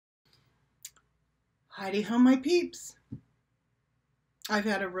Hidey Ho, my peeps. I've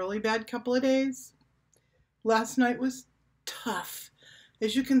had a really bad couple of days. Last night was tough.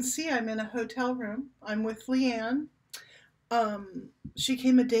 As you can see, I'm in a hotel room. I'm with Leanne. She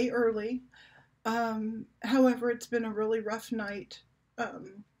came a day early. However, it's been a really rough night.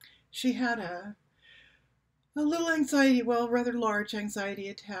 She had a little anxiety, well, rather large anxiety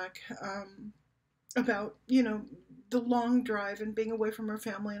attack about, the long drive and being away from her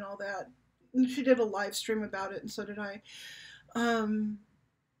family and all that. And she did a live stream about it, and so did I. Um,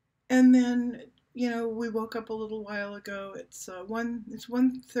 and then we woke up a little while ago. It's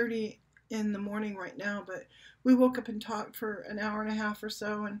 1:30 in the morning right now, but we woke up and talked for an hour and a half or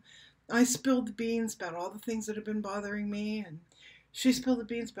so, and I spilled the beans about all the things that have been bothering me, and she spilled the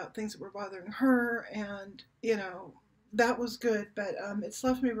beans about things that were bothering her, and that was good, but it's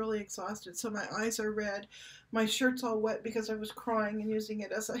left me really exhausted. So my eyes are red, my shirt's all wet because I was crying and using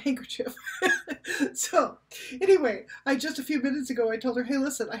it as a handkerchief. So anyway, I just a few minutes ago I told her, hey,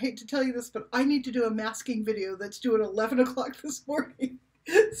 listen, I hate to tell you this, but I need to do a masking video that's due at 11 o'clock this morning.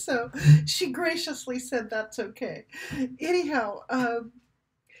 So she graciously said that's okay. Anyhow,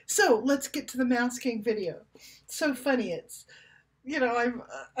 so let's get to the masking video. So funny,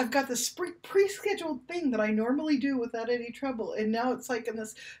 I've got this pre-scheduled thing that I normally do without any trouble, and now it's like in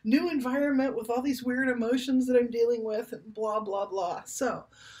this new environment with all these weird emotions that I'm dealing with, and blah blah blah. So,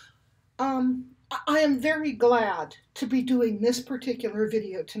 I am very glad to be doing this particular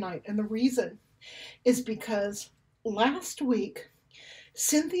video tonight, and the reason is because last week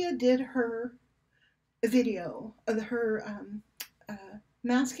Cynthia did her video, her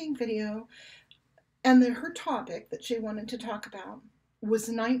masking video. And her topic that she wanted to talk about was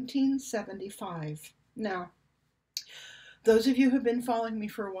 1975. Now, those of you who have been following me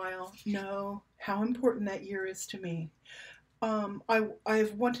for a while know how important that year is to me.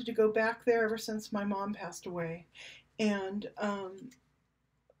 I've wanted to go back there ever since my mom passed away. And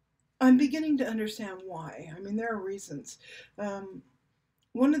I'm beginning to understand why. I mean, there are reasons.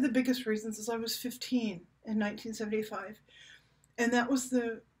 One of the biggest reasons is I was 15 in 1975. And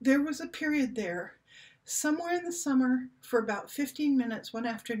there was a period there somewhere in the summer for about 15 minutes one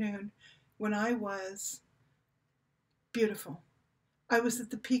afternoon when I was beautiful. I was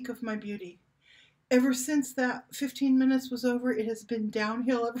at the peak of my beauty. Ever since that 15 minutes was over, it has been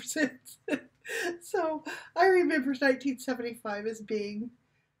downhill ever since. So I remember 1975 as being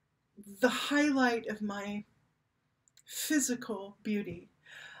the highlight of my physical beauty.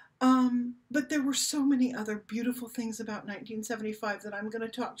 But there were so many other beautiful things about 1975 that I'm going to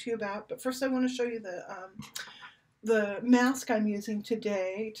talk to you about. But first I want to show you the mask I'm using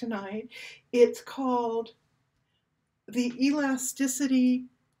tonight. It's called the Elasticity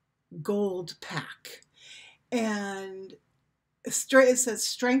Gold Pack. And it says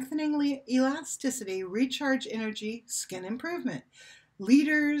strengthening elasticity, recharge energy, skin improvement.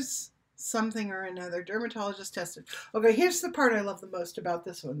 Leaders, something or another, dermatologist tested. Okay, here's the part I love the most about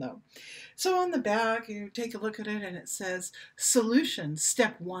this one though. So on the back, you take a look at it and it says solution,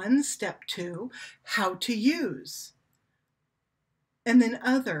 step 1, step 2, how to use, and then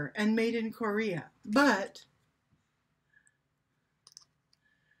other, and made in Korea. But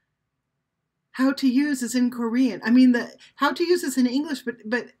how to use is in Korean. I mean, the how to use is in English,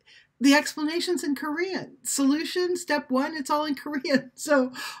 but the explanation's in Korean. Solution, step 1, it's all in Korean.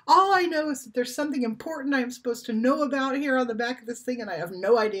 So all I know is that there's something important I'm supposed to know about here on the back of this thing, and I have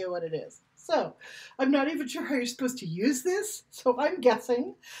no idea what it is. So I'm not even sure how you're supposed to use this. So I'm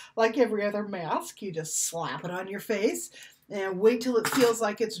guessing, like every other mask, you just slap it on your face and wait till it feels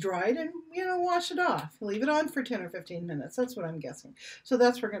like it's dried and, wash it off. Leave it on for 10 or 15 minutes. That's what I'm guessing. So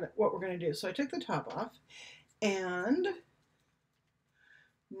that's what we're going to do. So I took the top off, and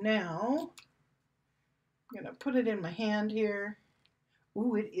now I'm going to put it in my hand here.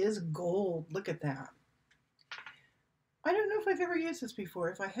 Ooh, it is gold. Look at that. I don't know if I've ever used this before.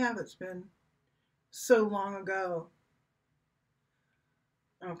 If I have, it's been so long ago.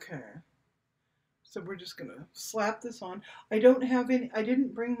 Okay. So we're just going to slap this on. I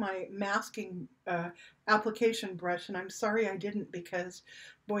didn't bring my masking application brush, and I'm sorry I didn't, because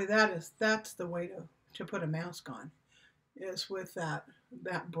boy, that's the way to put a mask on, is with that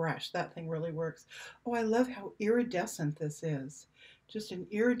brush. That thing really works. Oh, I love how iridescent this is. Just an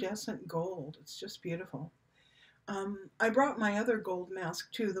iridescent gold. It's just beautiful. I brought my other gold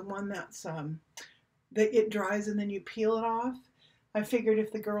mask too, the one that's that it dries and then you peel it off. I figured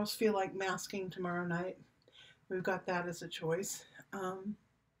if the girls feel like masking tomorrow night, we've got that as a choice. I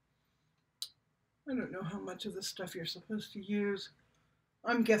don't know how much of this stuff you're supposed to use.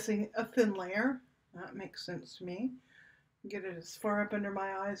 I'm guessing a thin layer. That makes sense to me. Get it as far up under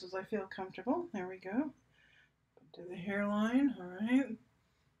my eyes as I feel comfortable. There we go. To the hairline, all right.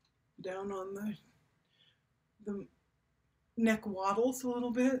 Down on the neck waddles a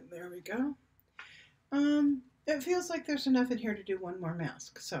little bit. There we go. It feels like there's enough in here to do one more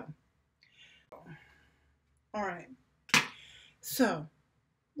mask. So, all right. So,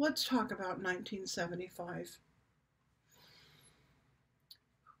 let's talk about 1975.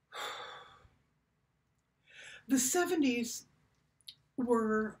 The 70s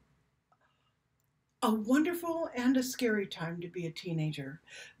were a wonderful and a scary time to be a teenager.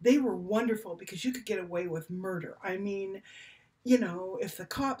 They were wonderful because you could get away with murder. I mean, you know, if the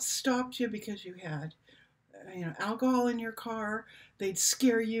cops stopped you because you had, alcohol in your car, they'd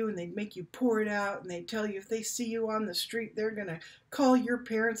scare you and they'd make you pour it out, and they'd tell you if they see you on the street, they're going to call your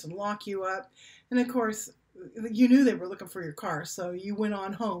parents and lock you up. And of course, you knew they were looking for your car, so you went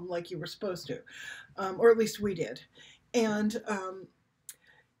on home like you were supposed to, or at least we did. And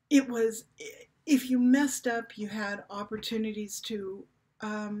it was, if you messed up, you had opportunities to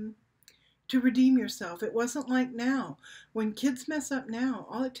redeem yourself. It wasn't like now. When kids mess up now,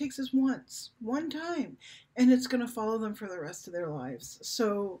 all it takes is one time, and it's going to follow them for the rest of their lives.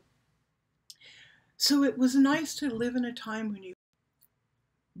 So it was nice to live in a time when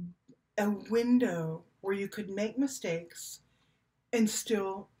a window where you could make mistakes and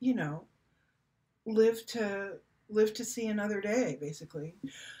still, live to see another day, basically.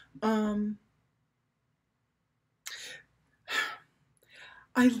 I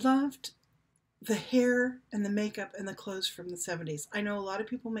loved the hair and the makeup and the clothes from the 70s. I know a lot of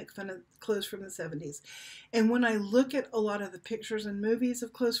people make fun of clothes from the 70s. And when I look at a lot of the pictures and movies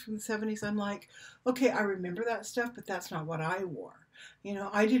of clothes from the 70s, I'm like, okay, I remember that stuff, but that's not what I wore.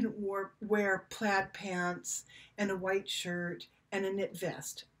 I didn't wear plaid pants and a white shirt and a knit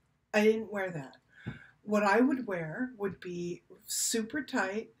vest. I didn't wear that. What I would wear would be super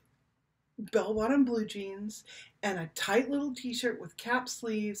tight bell-bottom blue jeans and a tight little t-shirt with cap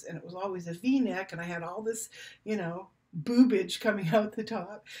sleeves, and it was always a v-neck, and I had all this, boobage coming out the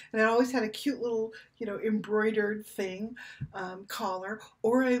top, and I always had a cute little, embroidered thing, collar,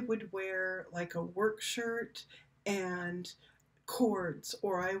 or I would wear like a work shirt and cords,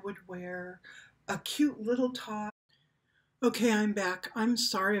 or I would wear a cute little top. Okay, I'm back. I'm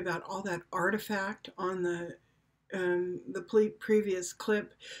sorry about all that artifact on the previous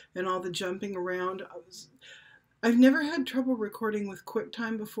clip and all the jumping around. I've never had trouble recording with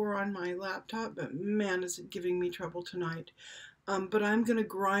QuickTime before on my laptop, but man, is it giving me trouble tonight. But I'm going to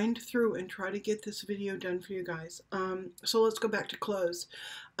grind through and try to get this video done for you guys. So let's go back to clothes.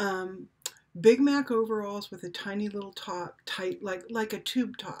 Big Mac overalls with a tiny little top, tight, like a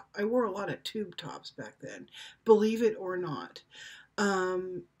tube top. I wore a lot of tube tops back then, believe it or not.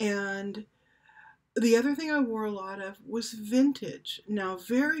 And the other thing I wore a lot of was vintage. Now,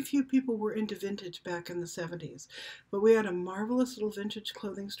 very few people were into vintage back in the 70s, but we had a marvelous little vintage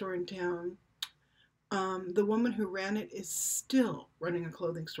clothing store in town. The woman who ran it is still running a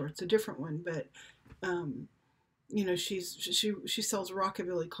clothing store. It's a different one, but she sells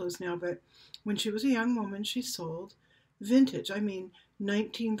rockabilly clothes now. But when she was a young woman, she sold vintage. I mean,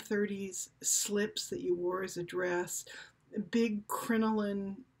 1930s slips that you wore as a dress, big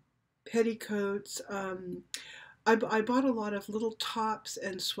crinoline petticoats. I bought a lot of little tops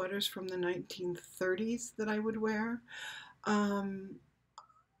and sweaters from the 1930s that I would wear. I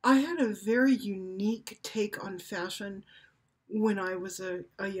had a very unique take on fashion when I was a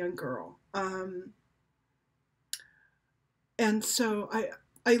young girl. And so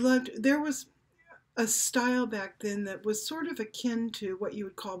I loved, there was a style back then that was sort of akin to what you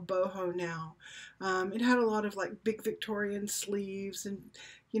would call boho now. It had a lot of like big Victorian sleeves, and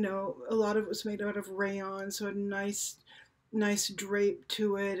a lot of it was made out of rayon, so a nice drape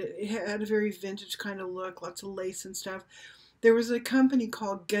to it. It had a very vintage kind of look, lots of lace and stuff. There was a company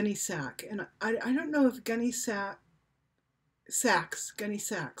called Gunny Sack, and I don't know if Gunny Sacks.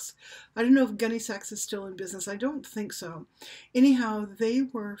 I don't know if Gunny Sacks is still in business. I don't think so. Anyhow, they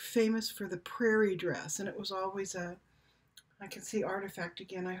were famous for the prairie dress, and it was always I can see artifact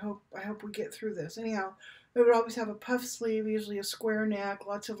again. I hope we get through this. Anyhow, it would always have a puff sleeve, usually a square neck,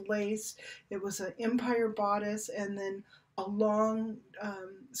 lots of lace. It was an empire bodice, and then a long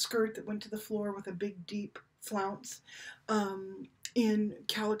skirt that went to the floor with a big deep flounce in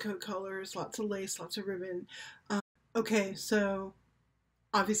calico colors, lots of lace, lots of ribbon. Okay, so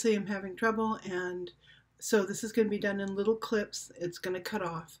obviously I'm having trouble, and so this is going to be done in little clips. It's going to cut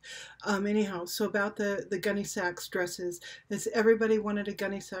off. Anyhow, so about the Gunny Sacks dresses, everybody wanted a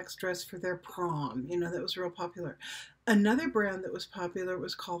Gunny Sacks dress for their prom. That was real popular. Another brand that was popular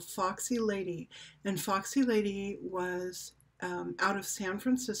was called Foxy Lady, and Foxy Lady was out of San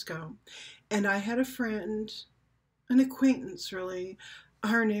Francisco. And I had a friend, an acquaintance really.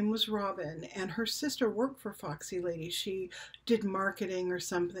 Her name was Robin, and her sister worked for Foxy Lady. She did marketing or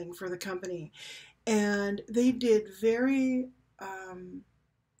something for the company, and they did very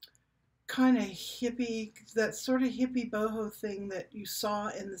kind of hippie, that sort of hippie boho thing that you saw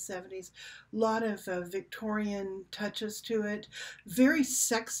in the 70s. A lot of Victorian touches to it. Very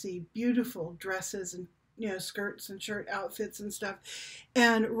sexy, beautiful dresses and skirts and shirt outfits and stuff.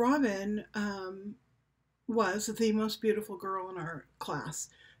 And Robin was the most beautiful girl in our class.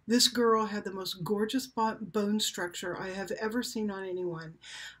 This girl had the most gorgeous bone structure I have ever seen on anyone.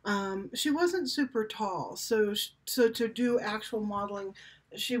 She wasn't super tall, so to do actual modeling,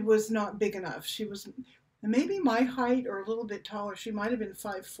 she was not big enough. She was maybe my height or a little bit taller. She might have been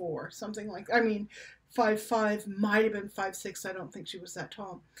 5'4", something like that. I mean, 5'5", might have been 5'6". I don't think she was that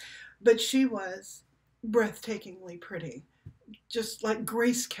tall. But she was breathtakingly pretty, just like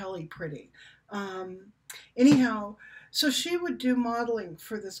Grace Kelly pretty. Anyhow, so she would do modeling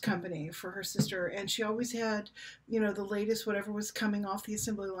for this company for her sister, and she always had, the latest, whatever was coming off the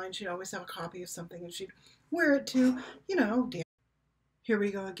assembly line. She'd always have a copy of something, and she'd wear it to, here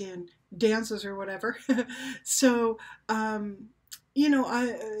we go again, dances or whatever. So,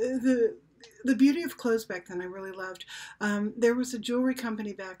 the beauty of clothes back then I really loved. There was a jewelry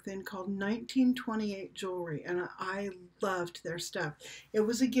company back then called 1928 Jewelry, and I loved their stuff. It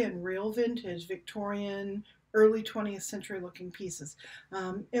was, again, real vintage, Victorian, early 20th century looking pieces.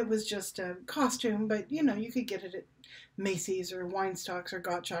 It was just a costume, but, you could get it at Macy's or Weinstock's or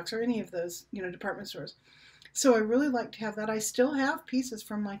Gottschalk's or any of those, department stores. So I really like to have that. I still have pieces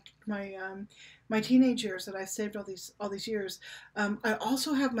from my teenage years that I've saved all these years. I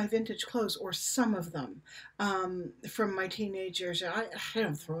also have my vintage clothes, or some of them, from my teenage years. I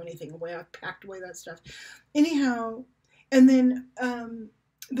don't throw anything away. I've packed away that stuff. Anyhow, and then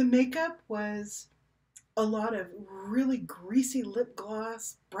the makeup was a lot of really greasy lip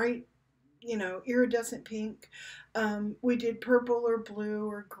gloss, bright, iridescent pink. We did purple or blue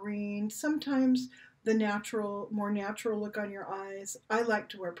or green. Sometimes the more natural look on your eyes. I like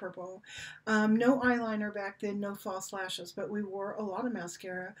to wear purple. No eyeliner back then, no false lashes, but we wore a lot of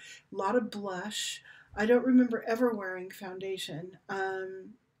mascara, a lot of blush. I don't remember ever wearing foundation,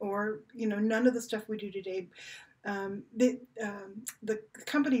 or, none of the stuff we do today. The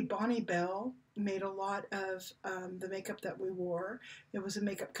company Bonnie Bell made a lot of the makeup that we wore. It was a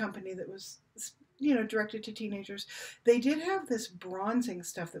makeup company that was directed to teenagers. They did have this bronzing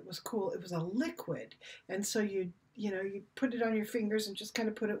stuff that was cool. It was a liquid, and so you put it on your fingers and just kind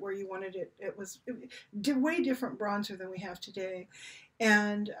of put it where you wanted it. It was way different bronzer than we have today,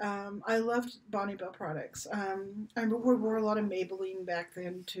 and I loved Bonnie Bell products. I wore a lot of Maybelline back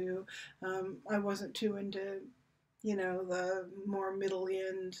then too. I wasn't too into the more middle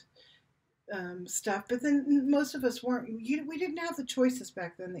end stuff, but then most of us weren't. We didn't have the choices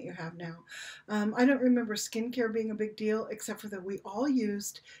back then that you have now. I don't remember skincare being a big deal, except for that we all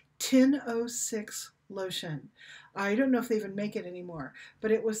used 1006 lotion. I don't know if they even make it anymore,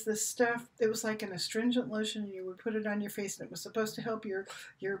 but it was this stuff. It was like an astringent lotion, and you would put it on your face, and it was supposed to help your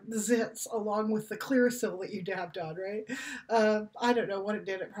zits along with the Clearasil that you dabbed on, right? I don't know what it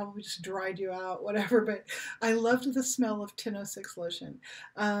did. It probably just dried you out, whatever, but I loved the smell of 1006 lotion.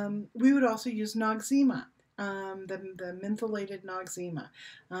 We would also use Noxzema. The mentholated Noxzema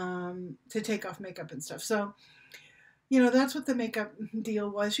to take off makeup and stuff. So that's what the makeup deal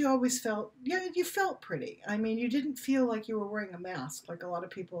was. You always felt, you felt pretty. I mean, you didn't feel like you were wearing a mask like a lot of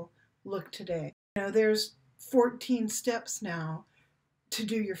people look today. There's 14 steps now to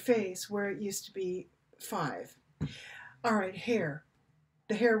do your face where it used to be 5. All right, hair.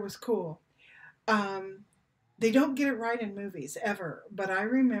 The hair was cool. They don't get it right in movies ever, but I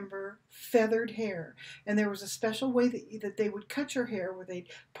remember feathered hair, and there was a special way that they would cut your hair, where they'd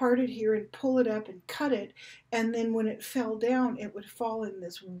part it here and pull it up and cut it, and then when it fell down, it would fall in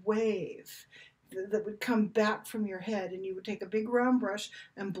this wave that would come back from your head, and you would take a big round brush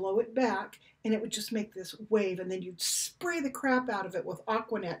and blow it back, and it would just make this wave, and then you'd spray the crap out of it with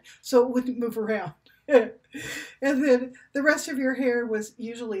Aquanet so it wouldn't move around. And then the rest of your hair was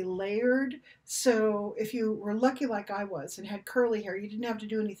usually layered, so if you were lucky like I was and had curly hair, you didn't have to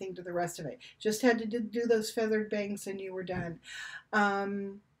do anything to the rest of it. Just had to do those feathered bangs and you were done.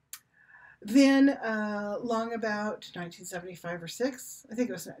 Then long about 1975 or 6, I think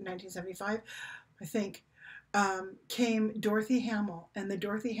it was 1975, came Dorothy Hamill and the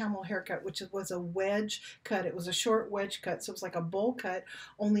Dorothy Hamill haircut, which was a wedge cut. It was a short wedge cut, so it was like a bowl cut,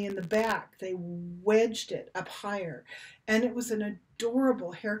 only in the back they wedged it up higher. And it was an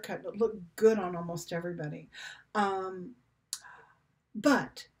adorable haircut. It looked good on almost everybody. But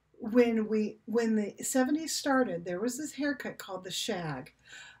when the 70s started, there was this haircut called the shag.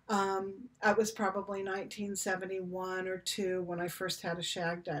 I was probably 1971 or 2 when I first had a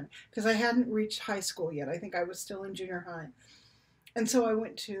shag done, because I hadn't reached high school yet. I think I was still in junior high. And so I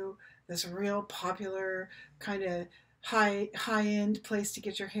went to this real popular kind of high-end place to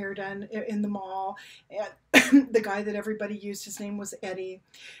get your hair done in the mall. And the guy that everybody used, his name was Eddie.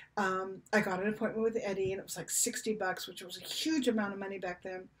 I got an appointment with Eddie, and it was like $60, which was a huge amount of money back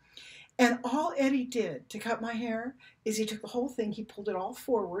then. And all Eddie did to cut my hair is he took the whole thing, he pulled it all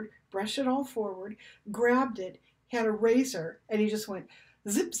forward, brushed it all forward, grabbed it, had a razor, and he just went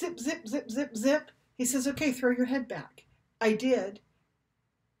zip, zip, zip, zip, zip, zip. He says, okay, throw your head back. I did,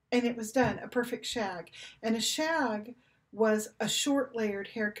 and it was done, a perfect shag. And a shag was a short layered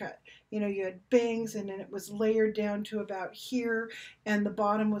haircut. You know, you had bangs, and then it was layered down to about here, and the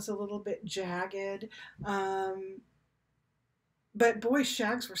bottom was a little bit jagged. But boy,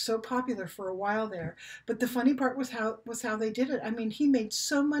 shags were so popular for a while there. But the funny part was how they did it. I mean, he made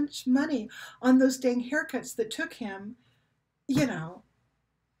so much money on those dang haircuts that took him, you know,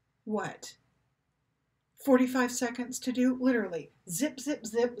 what, 45 seconds to do? Literally, zip, zip,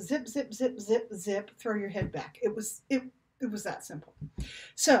 zip, zip, zip, zip, zip, zip, throw your head back. It was that simple.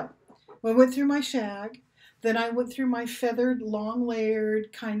 So I went through my shag. Then I went through my feathered, long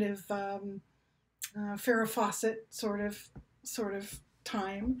layered kind of Farrah Fawcett sort of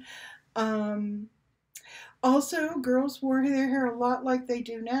time. Also, girls wore their hair a lot like they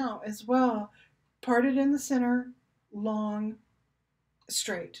do now as well. Parted in the center, long,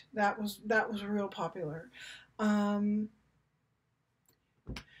 straight. That was real popular. The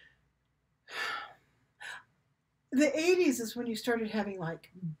 80s is when you started having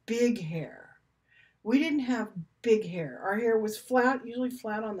like big hair. We didn't have big hair. Our hair was flat, usually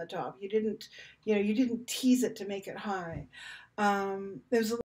flat on the top. You didn't tease it to make it high.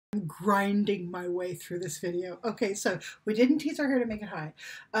 There's a I'm grinding my way through this video. Okay, so we didn't tease our hair to make it high,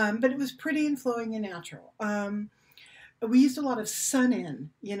 but it was pretty and flowing and natural. We used a lot of sun-in,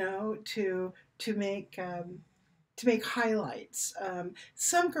 you know, to make highlights.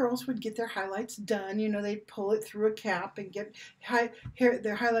 Some girls would get their highlights done. You know, they'd pull it through a cap and get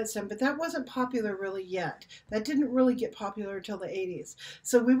their highlights done. But that wasn't popular really yet. That didn't really get popular until the 80s.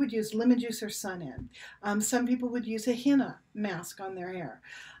 So we would use lemon juice or sun-in. Some people would use a henna mask on their hair.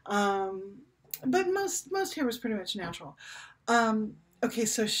 But most hair was pretty much natural. Okay,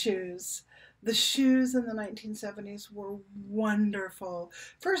 so shoes. The shoes in the 1970s were wonderful.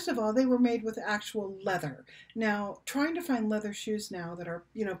 First of all, they were made with actual leather. Now, trying to find leather shoes now that are,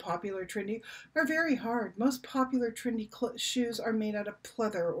 you know, popular, trendy, are very hard. Most popular, trendy shoes are made out of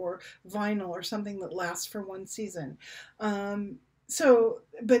pleather or vinyl or something that lasts for one season.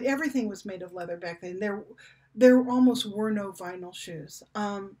 But everything was made of leather back then. There almost were no vinyl shoes.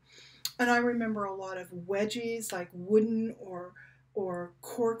 And I remember a lot of wedgies, like wooden or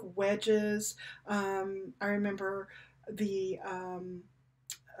cork wedges. I remember the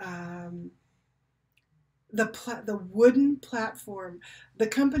wooden platform. The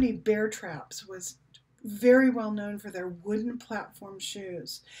company Bear Traps was very well known for their wooden platform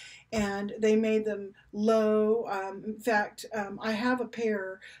shoes, and they made them low. In fact, I have a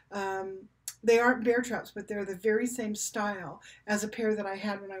pair. They aren't Bear Traps, but they're the very same style as a pair that I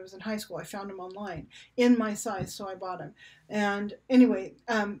had when I was in high school. I found them online in my size, so I bought them. And anyway,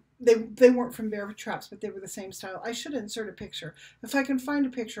 they weren't from Bear Traps, but they were the same style. I should insert a picture. If I can find a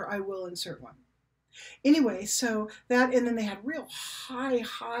picture, I will insert one. Anyway, so that, and then they had real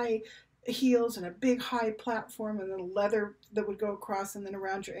high heels and a big high platform and then leather that would go across and then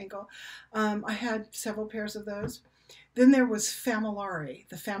around your ankle. I had several pairs of those. Then there was Familari.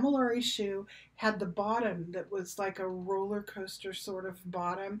 The Familari shoe had the bottom that was like a roller coaster sort of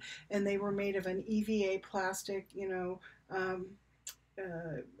bottom, and they were made of an EVA plastic, you know,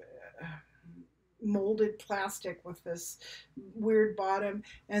 molded plastic with this weird bottom.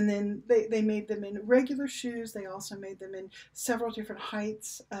 And then they made them in regular shoes. They also made them in several different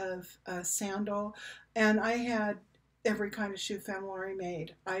heights of sandal. And I had every kind of shoe Familari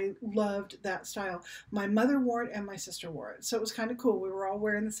made. I loved that style. My mother wore it and my sister wore it. So it was kind of cool. We were all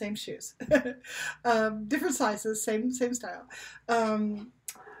wearing the same shoes. Different sizes, same style.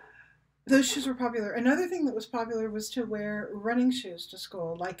 Those shoes were popular. Another thing that was popular was to wear running shoes to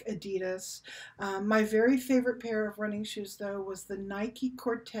school, like Adidas. My very favorite pair of running shoes, though, was the Nike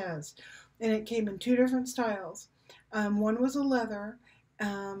Cortez. and it came in two different styles. One was a leather,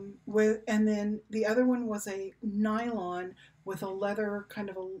 and then the other one was a nylon with a leather, kind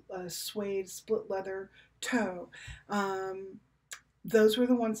of a suede split leather toe. Those were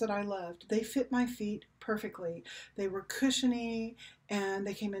the ones that I loved. They fit my feet perfectly. They were cushiony, and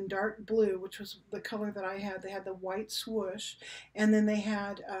they came in dark blue, which was the color that I had. They had the white swoosh, and then they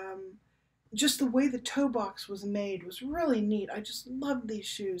had just the way the toe box was made was really neat. I just loved these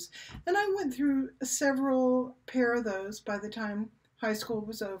shoes. And I went through several pair of those by the time high school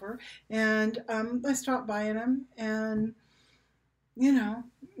was over, and I stopped buying them, and you know,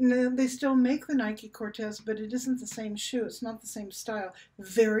 they still make the Nike Cortez, but it isn't the same shoe. It's not the same style.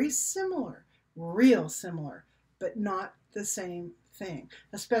 Very similar, real similar, but not the same thing,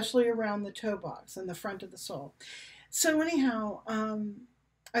 especially around the toe box and the front of the sole. So anyhow,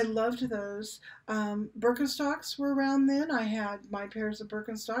 I loved those. Birkenstocks were around then. I had my pairs of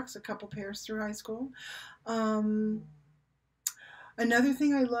Birkenstocks, a couple pairs through high school. Another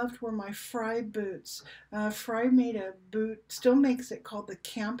thing I loved were my Frye boots. Frye made a boot, still makes it, called the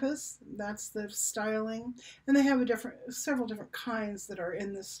Campus. That's the styling. And they have several different kinds that are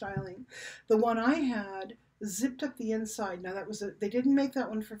in this styling. The one I had zipped up the inside. Now they didn't make that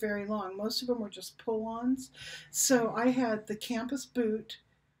one for very long. Most of them were just pull-ons. So I had the Campus boot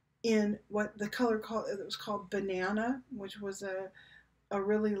in what the color it was called Banana, which was a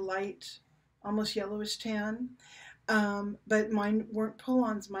really light, almost yellowish tan. But mine weren't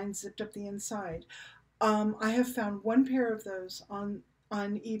pull-ons, mine zipped up the inside. I have found one pair of those on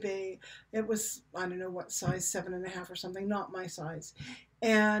eBay. It was, I don't know what size, 7.5 or something, not my size.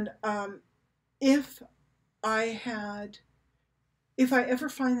 And if I ever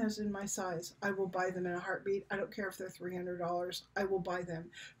find those in my size, I will buy them in a heartbeat. I don't care if they're $300. I will buy them.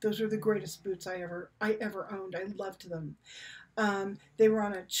 Those are the greatest boots I ever owned. I loved them. They were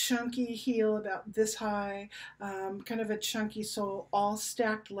on a chunky heel about this high, kind of a chunky sole, all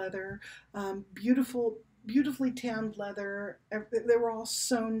stacked leather, beautifully tanned leather. They were all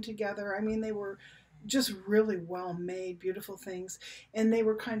sewn together. I mean, they were just really well made, beautiful things. And they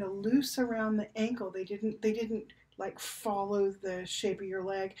were kind of loose around the ankle. They didn't like follow the shape of your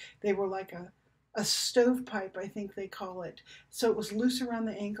leg. They were like a stovepipe, I think they call it. So it was loose around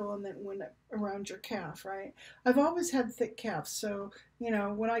the ankle and then went around your calf, right? I've always had thick calves, so,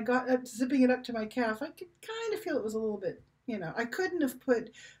 when I got up, zipping it up to my calf, I could kind of feel it was a little bit, I couldn't have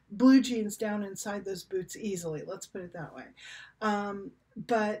put blue jeans down inside those boots easily, let's put it that way.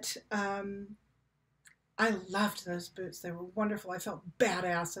 But I loved those boots. They were wonderful. I felt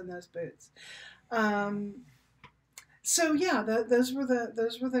badass in those boots. So yeah, those were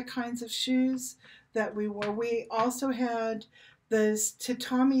the kinds of shoes that we wore. We also had those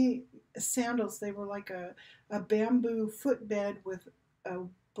tatami sandals. They were like a bamboo footbed with a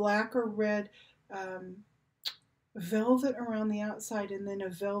black or red velvet around the outside and then a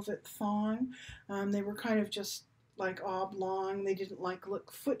velvet thong. They were kind of just like oblong. They didn't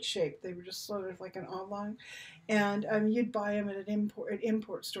look foot shaped. They were just sort of like an oblong. And you'd buy them at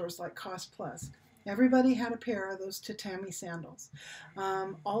import stores like Cost Plus. Everybody had a pair of those tatami sandals.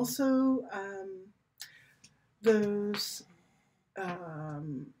 Also, those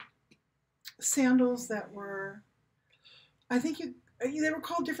sandals that were, I think they were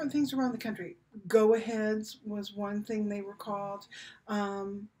called different things around the country. Go-aheads was one thing they were called.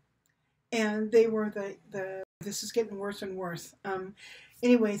 And they were this is getting worse and worse.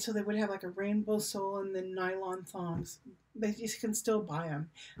 Anyway, so they would have like a rainbow sole and then nylon thongs. But you can still buy them.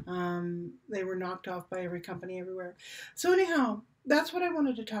 They were knocked off by every company everywhere. So anyhow, that's what I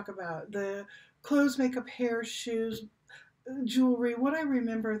wanted to talk about. The clothes, makeup, hair, shoes, jewelry, what I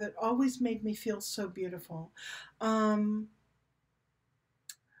remember that always made me feel so beautiful.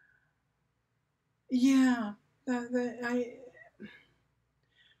 Yeah, I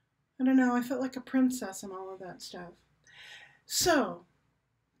don't know, I felt like a princess and all of that stuff. So,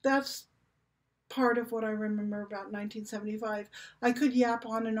 that's part of what I remember about 1975. I could yap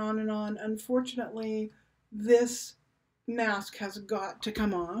on and on and on. Unfortunately, this mask has got to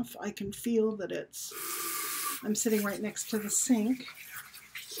come off. I can feel that I'm sitting right next to the sink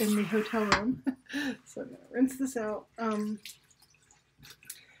in the hotel room. So I'm going to rinse this out.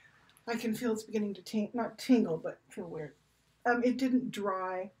 I can feel it's beginning to not tingle, but feel weird. It didn't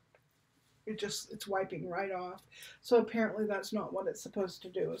dry. It's wiping right off. So apparently that's not what it's supposed to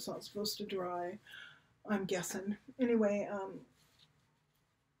do. It's not supposed to dry, I'm guessing. Anyway,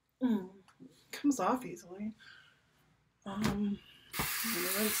 comes off easily. I'm going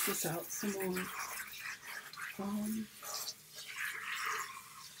to rinse this out some more.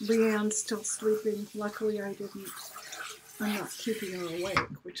 Leanne's still sleeping. Luckily I didn't I'm not keeping her awake,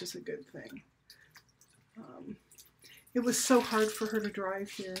 which is a good thing. It was so hard for her to drive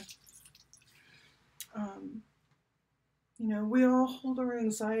here. You know, we all hold our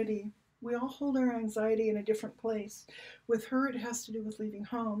anxiety. We all hold our anxiety in a different place. With her, it has to do with leaving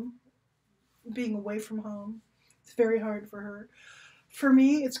home, being away from home. It's very hard for her. For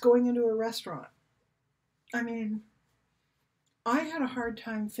me, it's going into a restaurant. I mean, I had a hard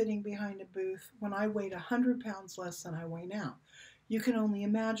time fitting behind a booth when I weighed 100 pounds less than I weigh now. You can only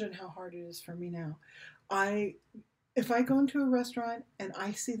imagine how hard it is for me now. If I go into a restaurant and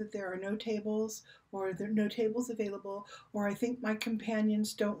I see that there are no tables or there are no tables available, or I think my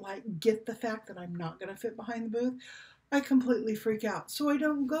companions don't get the fact that I'm not going to fit behind the booth, I completely freak out. So I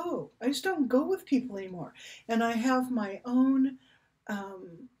don't go. I just don't go with people anymore. And I have my own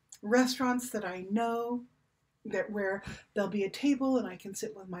restaurants that I know where there'll be a table and I can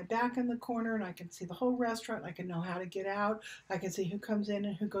sit with my back in the corner and I can see the whole restaurant. I can know how to get out. I can see who comes in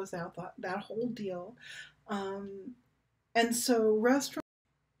and who goes out, that whole deal. And so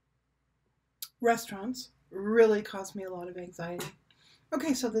restaurants really cause me a lot of anxiety.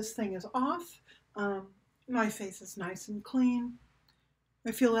 Okay, so this thing is off. My face is nice and clean.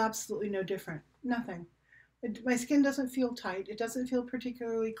 I feel absolutely no different. Nothing. My skin doesn't feel tight. It doesn't feel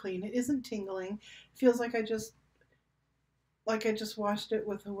particularly clean. It isn't tingling. It feels like I just washed it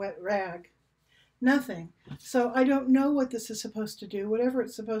with a wet rag. Nothing. So I don't know what this is supposed to do. Whatever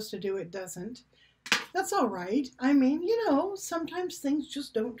it's supposed to do, it doesn't. That's all right. I mean, you know, sometimes things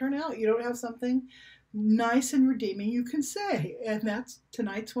just don't turn out. You don't have something nice and redeeming you can say. And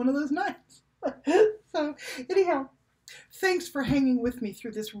tonight's one of those nights. So anyhow, thanks for hanging with me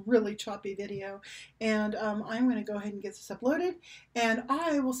through this really choppy video. And I'm going to go ahead and get this uploaded. And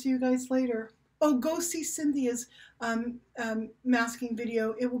I will see you guys later. Oh, go see Cynthia's masking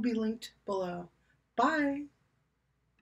video. It will be linked below. Bye.